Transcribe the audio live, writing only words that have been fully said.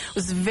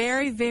was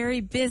very,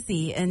 very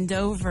busy in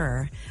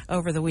Dover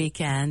over the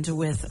weekend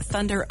with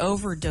Thunder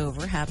Over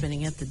Dover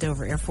happening at the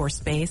Dover Air Force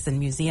Base and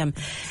Museum.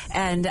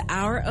 And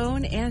our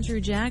own Andrew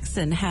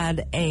Jackson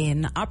had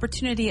an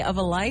opportunity of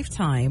a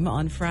lifetime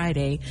on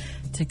Friday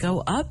to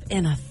go up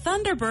in a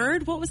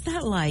Thunderbird. What was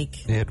that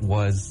like? It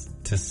was,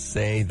 to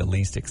say the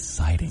least,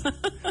 exciting.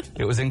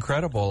 It was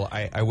incredible.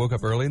 I woke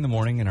up early in the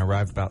morning and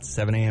arrived about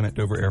 7 a.m. at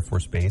Dover Air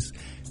Force Base,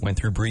 went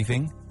through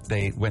briefing.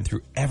 They went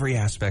through every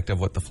aspect of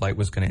what the flight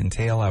was going to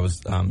entail. I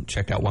was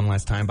checked out one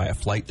last time by a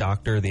flight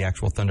doctor, the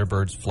actual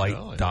Thunderbirds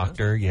flight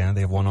doctor. Yeah,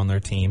 they have one on their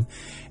team.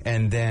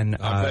 And then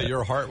I bet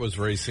your heart was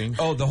racing.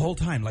 Oh, the whole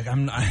time. Like I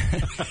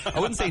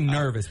wouldn't say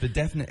nervous, but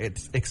definitely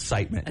it's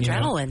excitement,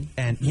 adrenaline.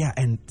 You know?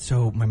 And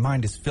so my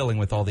mind is filling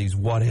with all these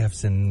what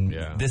ifs and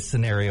this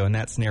scenario and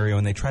that scenario,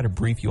 and they try to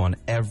brief you on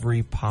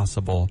every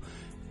possible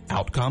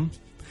outcome.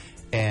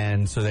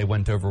 And so they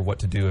went over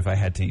what to do if I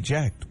had to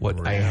eject,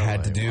 what I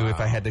had to do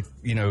if I had to,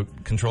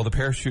 control the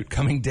parachute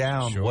coming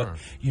down,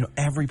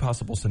 every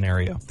possible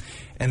scenario.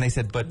 And they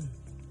said, but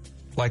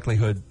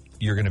likelihood,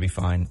 you're going to be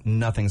fine.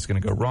 Nothing's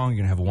going to go wrong.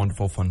 You're going to have a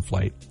wonderful, fun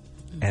flight.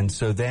 And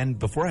so then,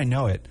 before I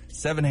know it,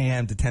 7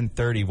 a.m. to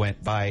 10:30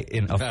 went by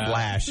in a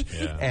flash,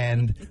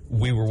 and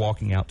we were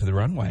walking out to the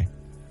runway.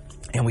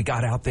 And we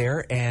got out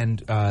there, and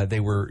they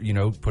were,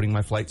 putting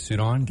my flight suit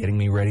on, getting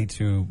me ready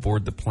to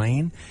board the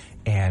plane.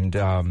 And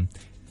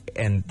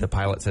the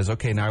pilot says,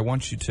 okay, now I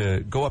want you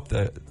to go up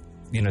the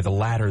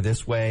ladder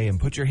this way and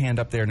put your hand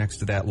up there next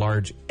to that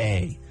large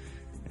A.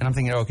 And I'm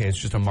thinking, okay, it's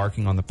just a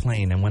marking on the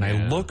plane. And when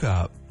I look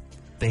up,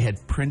 they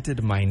had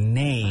printed my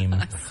name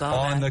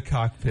on the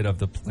cockpit of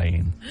the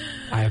plane.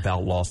 I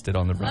about lost it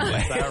on the runway.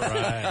 Is that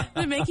right?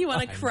 Did it make you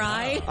want to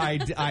cry?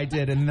 I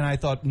did, and then I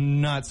thought,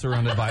 not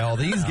surrounded by all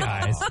these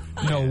guys.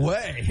 No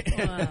way.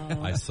 Wow.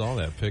 I saw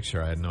that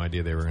picture. I had no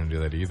idea they were going to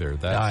do that either.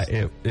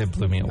 It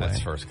blew me away. That's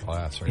first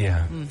class, right? Yeah.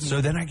 Mm-hmm.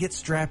 So then I get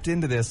strapped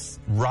into this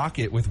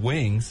rocket with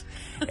wings,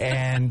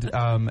 and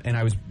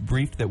I was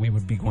briefed that we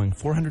would be going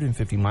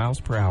 450 miles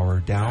per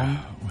hour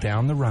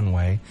down the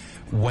runway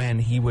when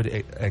he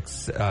would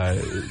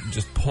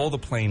just pull the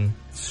plane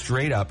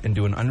straight up and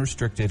do an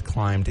unrestricted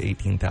climb to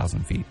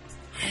 18,000 feet.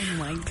 Oh,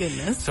 my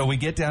goodness. So we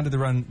get down to the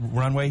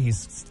runway.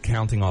 He's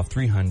counting off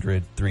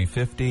 300,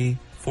 350,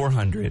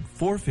 400,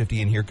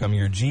 450, and here come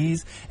your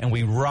G's, and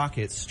we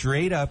rocket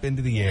straight up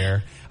into the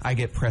air. I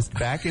get pressed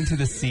back into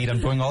the seat.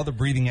 I'm doing all the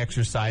breathing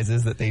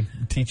exercises that they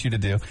teach you to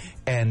do,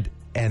 and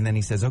then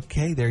he says,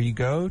 okay, there you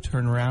go.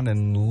 Turn around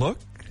and look,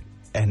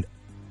 and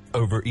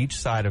over each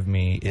side of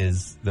me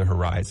is the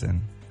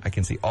horizon. I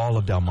can see all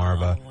of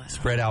Delmarva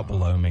spread out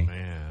below me.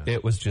 Man.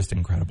 It was just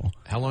incredible.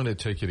 How long did it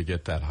take you to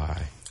get that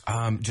high?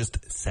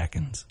 Just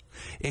seconds.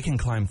 It can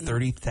climb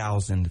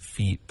 30,000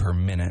 feet per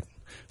minute.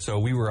 So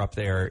we were up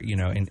there,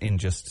 in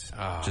just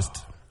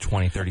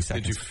 20, 30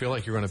 seconds. Did you feel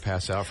like you were going to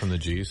pass out from the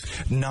G's?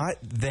 Not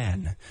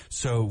then.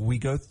 So we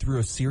go through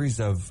a series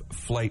of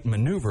flight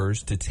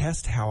maneuvers to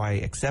test how I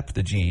accept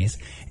the G's.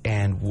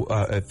 And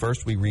at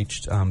first we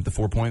reached the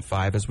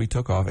 4.5 as we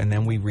took off, and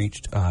then we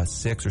reached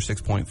 6 or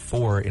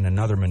 6.4 in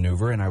another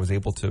maneuver, and I was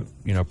able to,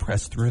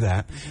 press through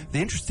that. The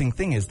interesting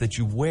thing is that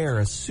you wear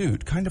a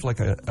suit, kind of like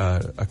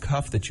a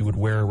cuff that you would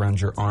wear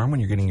around your arm when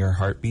you're getting your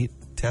heartbeat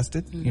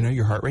tested,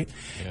 your heart rate.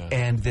 Yeah.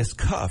 And this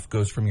cuff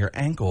goes from your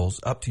ankles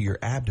up to your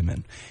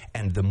abdomen.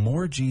 And the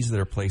more G's that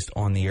are placed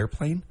on the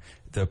airplane,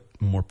 the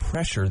more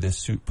pressure this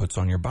suit puts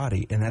on your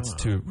body. And that's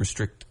to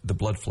restrict the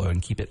blood flow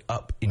and keep it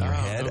up in your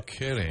head. No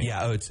kidding.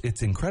 Yeah,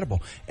 it's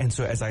incredible. And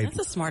so that's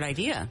a smart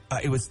idea.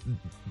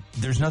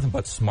 There's nothing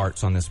but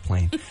smarts on this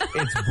plane.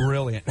 It's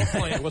brilliant.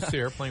 What's the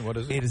airplane? What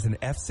is it? It is an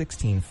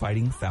F-16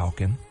 Fighting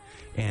Falcon.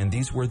 And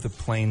these were the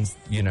planes,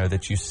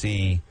 that you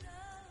see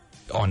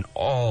on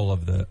all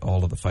of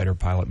the fighter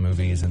pilot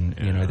movies, and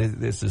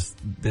this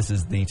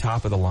is the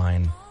top of the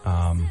line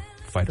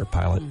fighter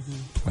pilot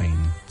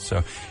plane.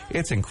 So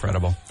it's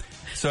incredible.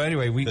 So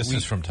anyway, this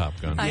is from Top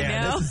Gun. I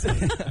know.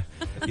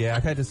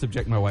 I've had to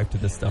subject my wife to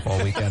this stuff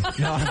all weekend.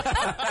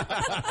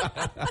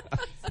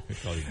 We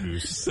call you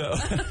Goose. So.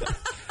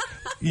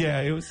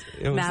 Yeah, it was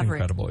Maverick.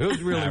 Incredible. It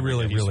was really,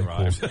 really, really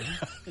cool.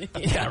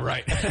 Yeah,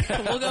 right.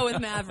 We'll go with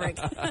Maverick.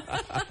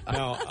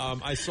 Now,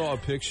 I saw a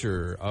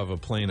picture of a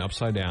plane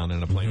upside down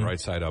and a plane right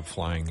side up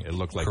flying. It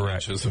looked like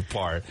inches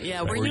apart.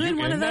 Yeah, were you in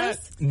one of those?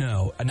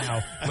 No.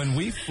 Now, when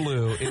we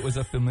flew, it was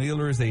a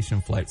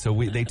familiarization flight. So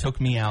they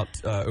took me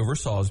out over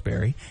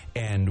Salisbury,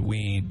 and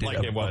we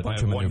did a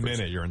bunch of maneuvers. 1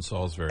 minute, you're in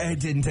Salisbury. It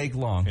didn't take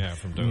long. Yeah,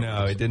 from Dover.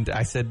 No, it didn't.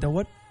 I said, no,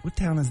 what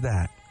town is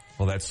that?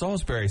 Well, that's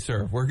Salisbury,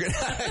 sir. We're good.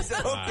 I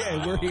said,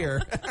 okay, we're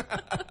here.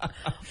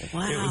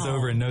 Wow. It was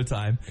over in no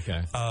time.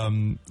 Okay.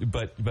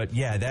 But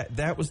yeah,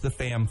 that was the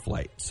FAM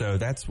flight. So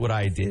that's what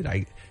I did.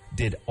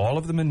 did all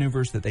of the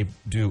maneuvers that they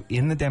do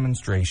in the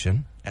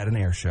demonstration at an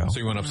air show. So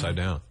you went upside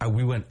down.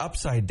 We went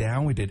upside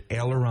down. We did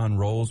aileron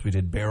rolls. We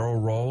did barrel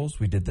rolls.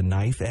 We did the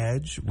knife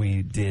edge.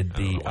 We did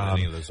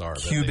the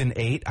Cuban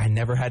 8. I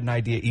never had an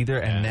idea either,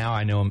 and now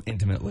I know them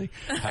intimately.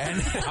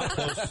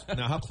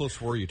 How close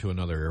were you to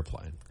another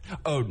airplane?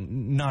 Oh,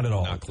 not at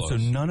all. Not close. So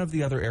none of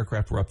the other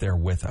aircraft were up there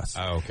with us.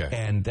 Oh, okay.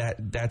 And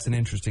that's an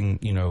interesting,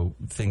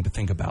 thing to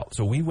think about.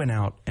 So we went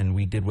out and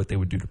we did what they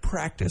would do to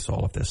practice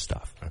all of this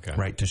stuff. Okay.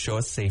 Right, to show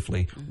us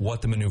safely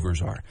what the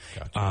maneuvers are.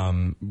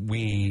 Gotcha.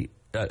 We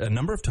a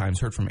number of times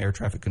heard from air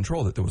traffic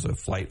control that there was a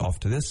flight off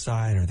to this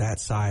side or that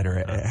side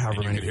or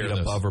however many feet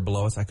above or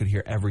below us. I could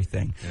hear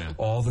everything. Yeah.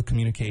 All the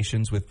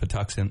communications with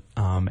Patuxent,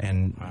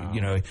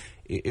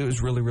 it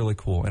was really, really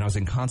cool. And I was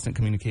in constant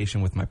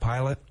communication with my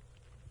pilot.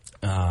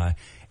 It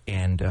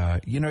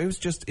was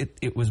just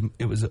it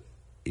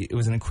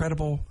was an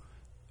incredible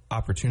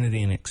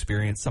opportunity and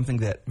experience, something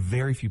that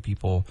very few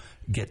people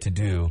get to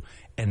do.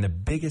 And the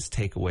biggest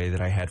takeaway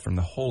that I had from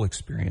the whole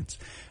experience,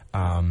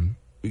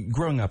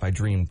 growing up, I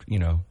dreamed,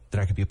 that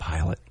I could be a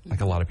pilot,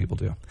 like a lot of people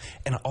do.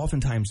 And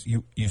oftentimes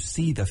you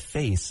see the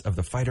face of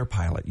the fighter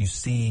pilot. You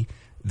see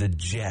the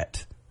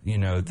jet,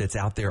 that's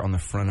out there on the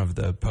front of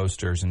the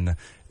posters, and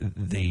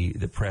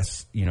the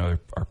press,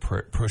 are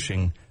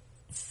pushing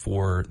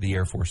for the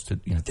Air Force to,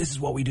 this is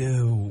what we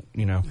do,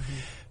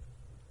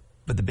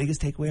 But the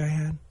biggest takeaway I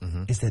had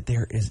is that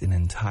there is an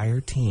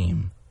entire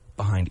team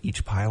behind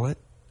each pilot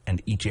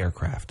and each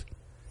aircraft.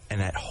 And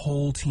that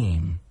whole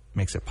team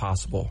makes it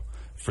possible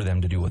for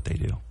them to do what they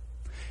do.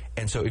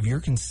 And so if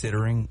you're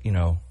considering,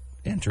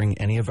 entering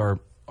any of our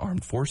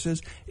armed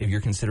forces, if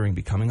you're considering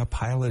becoming a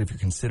pilot, if you're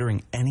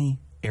considering any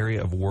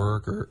area of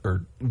work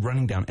or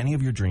running down any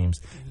of your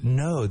dreams,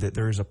 know that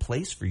there is a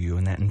place for you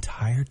in that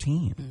entire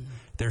team.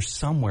 There's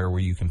somewhere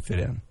where you can fit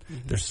in.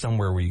 There's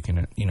somewhere where you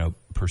can,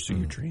 pursue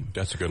your dream.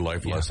 That's a good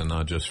life lesson,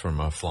 not just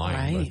from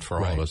flying, but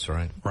for all of us,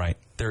 right? Right.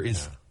 There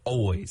is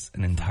always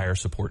an entire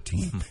support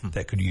team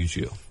that could use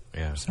you.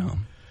 Yeah. So,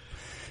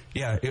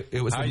 yeah,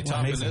 it was amazing. How are you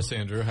topping this,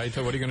 Andrew? What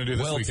are you going to do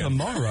this weekend?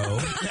 Tomorrow.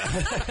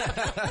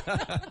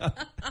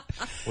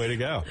 Way to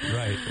go.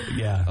 Right.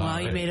 Yeah. Wow,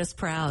 you made us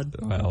proud.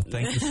 Well,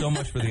 thank you so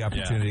much for the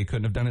opportunity. Yeah.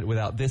 Couldn't have done it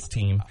without this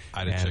team.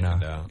 I'd have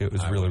chickened out. It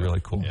was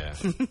really cool. Yeah,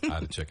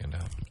 I'd have chickened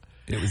out.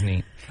 It was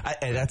neat.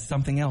 That's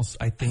something else.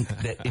 I think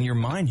that in your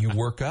mind you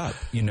work up,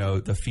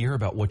 the fear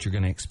about what you're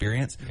going to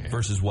experience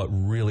versus what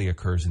really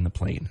occurs in the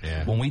plane.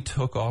 Yeah. When we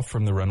took off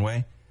from the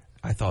runway,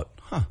 I thought,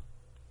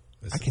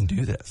 I can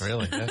do this.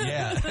 Really?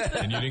 Yeah.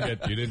 And you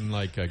didn't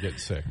get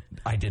sick?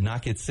 I did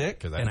not get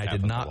sick, and I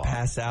did not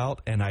pass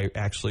out, and I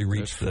actually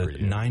reached the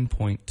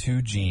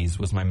 9.2 Gs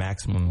was my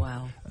maximum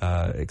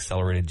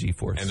accelerated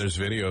G-force. And there's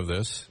video of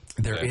this?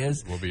 There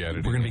is. We'll be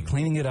editing. We're going to be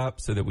cleaning it up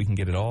so that we can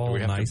get it all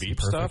nice and perfect. Do we have to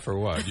beep stuff or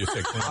what? You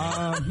say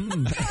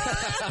cleaning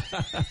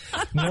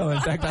No, in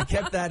fact, I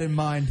kept that in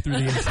mind through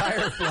the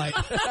entire flight.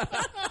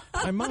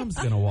 My mom's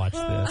going to watch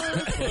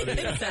this.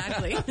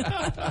 Exactly.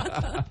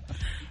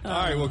 All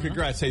right, well,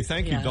 congrats. Hey,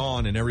 thank you,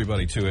 Dawn, and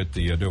everybody, too, at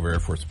the Dover Air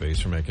Force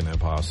Base for making that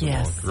possible.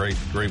 Yes. Great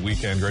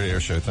weekend, great air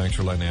show. Thanks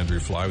for letting Andrew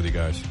fly with you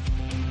guys.